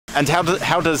And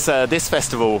how does this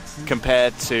festival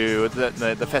compare to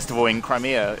the festival in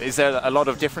Crimea? Is there a lot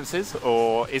of differences,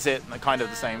 or is it kind of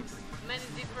the same? Many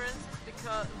differences,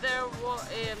 because there was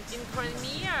in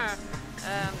Crimea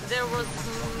there was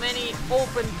many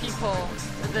open people.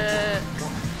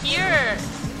 Here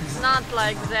it's not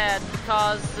like that,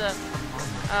 because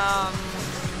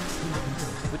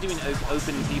what do you mean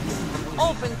open people?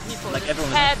 Open people, like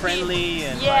everyone happy, is friendly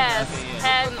and yes, like, okay,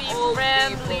 happy,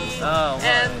 friendly, oh, right.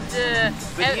 and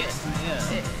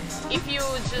if you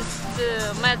just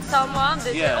met someone,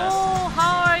 they say, "Oh,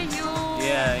 how are you?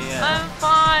 I'm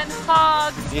fine."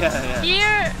 Hugs.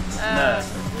 Here,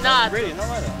 not really, not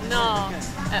like that. No.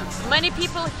 Okay. Many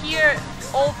people here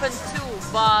open too,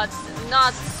 but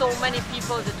not so many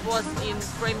people that was in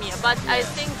Crimea. But I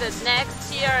think that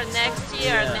next year,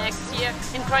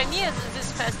 in Crimea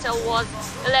this festival was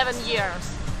 11 years.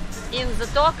 In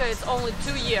Zatoka it's only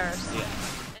 2 years.